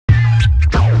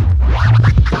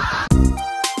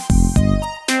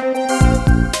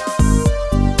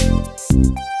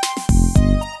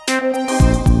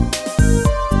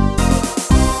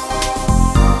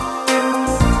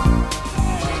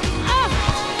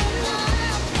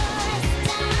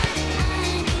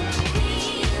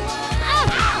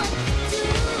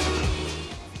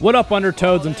What up,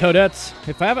 Undertoads and Toadettes?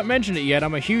 If I haven't mentioned it yet,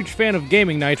 I'm a huge fan of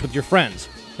gaming nights with your friends.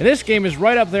 And this game is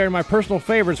right up there in my personal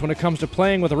favorites when it comes to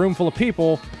playing with a room full of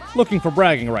people looking for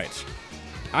bragging rights.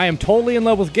 I am totally in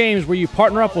love with games where you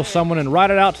partner up with someone and ride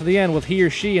it out to the end with he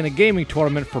or she in a gaming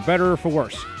tournament for better or for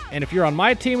worse. And if you're on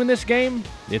my team in this game,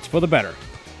 it's for the better.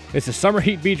 This is Summer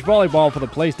Heat Beach Volleyball for the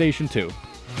PlayStation 2.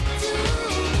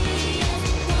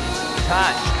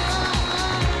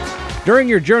 During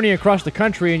your journey across the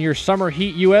country in your Summer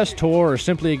Heat US tour or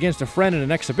simply against a friend in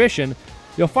an exhibition,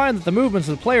 you'll find that the movements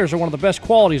of the players are one of the best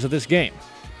qualities of this game.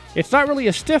 It's not really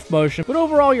a stiff motion, but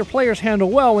overall your players handle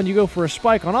well when you go for a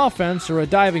spike on offense or a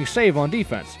diving save on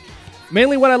defense.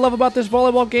 Mainly what I love about this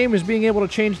volleyball game is being able to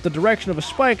change the direction of a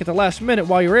spike at the last minute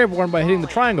while you're airborne by hitting the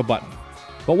triangle button.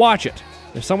 But watch it.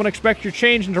 If someone expects your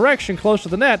change in direction close to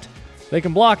the net, they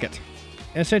can block it.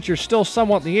 And since you're still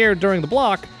somewhat in the air during the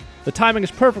block, the timing is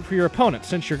perfect for your opponent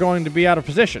since you're going to be out of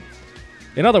position.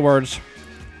 In other words,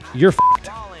 you're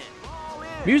f***ed.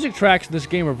 Music tracks in this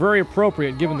game are very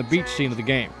appropriate given the beach scene of the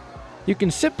game. You can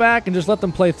sit back and just let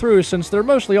them play through since they're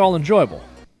mostly all enjoyable.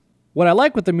 What I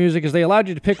like with the music is they allowed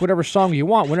you to pick whatever song you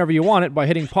want whenever you want it by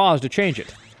hitting pause to change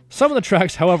it. Some of the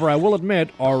tracks, however, I will admit,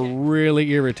 are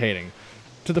really irritating,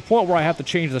 to the point where I have to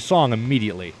change the song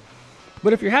immediately.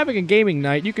 But if you're having a gaming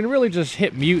night, you can really just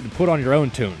hit mute and put on your own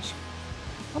tunes.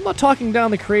 I'm not talking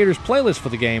down the creator's playlist for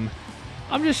the game.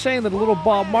 I'm just saying that a little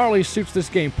Bob Marley suits this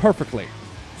game perfectly.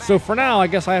 So for now, I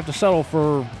guess I have to settle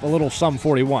for a little Sum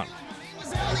 41. Go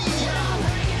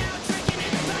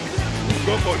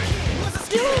for it.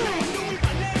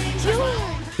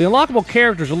 The unlockable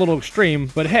character is a little extreme,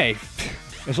 but hey,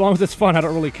 as long as it's fun, I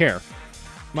don't really care.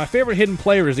 My favorite hidden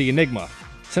player is the Enigma,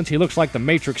 since he looks like the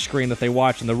Matrix screen that they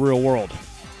watch in the real world.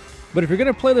 But if you're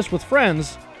going to play this with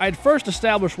friends, I'd first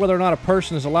establish whether or not a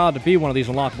person is allowed to be one of these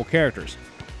unlockable characters.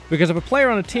 Because if a player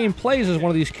on a team plays as one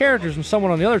of these characters and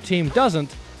someone on the other team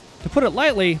doesn't, to put it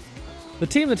lightly, the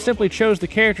team that simply chose the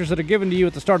characters that are given to you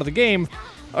at the start of the game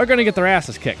are going to get their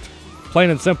asses kicked. Plain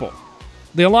and simple.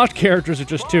 The unlocked characters are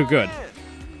just too good.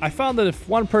 I found that if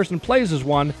one person plays as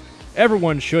one,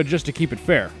 everyone should just to keep it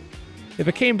fair. If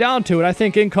it came down to it, I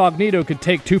think Incognito could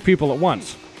take two people at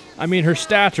once. I mean, her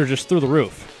stats are just through the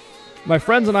roof. My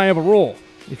friends and I have a rule.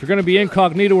 If you're going to be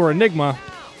Incognito or Enigma,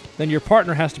 then your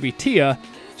partner has to be Tia,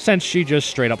 since she just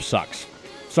straight up sucks.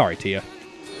 Sorry, Tia.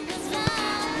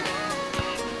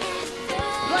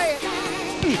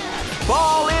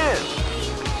 Ball in!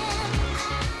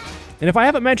 And if I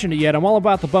haven't mentioned it yet, I'm all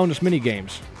about the bonus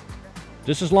minigames.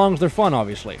 Just as long as they're fun,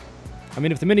 obviously. I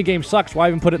mean, if the minigame sucks, why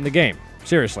even put it in the game?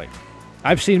 Seriously.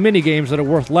 I've seen minigames that are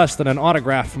worth less than an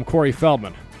autograph from Corey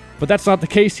Feldman. But that's not the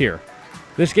case here.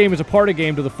 This game is a party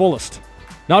game to the fullest.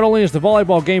 Not only is the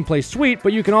volleyball gameplay sweet,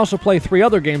 but you can also play 3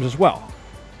 other games as well.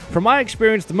 From my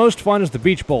experience, the most fun is the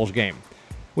Beach Bowls game,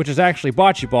 which is actually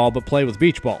bocce ball but played with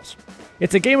beach balls.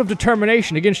 It's a game of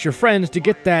determination against your friends to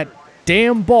get that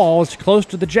damn ball as close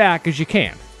to the jack as you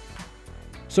can.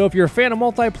 So if you're a fan of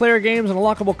multiplayer games and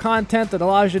unlockable content that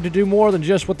allows you to do more than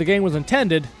just what the game was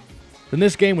intended, then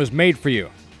this game was made for you.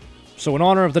 So in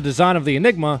honor of the design of the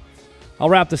Enigma, I'll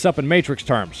wrap this up in Matrix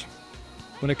terms.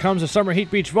 When it comes to Summer Heat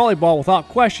Beach Volleyball, without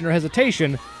question or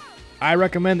hesitation, I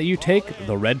recommend that you take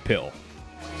the red pill.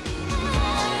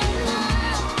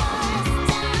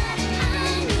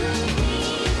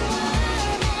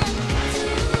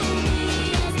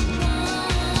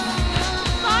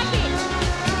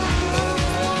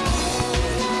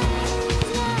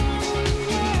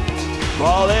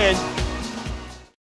 Ball in.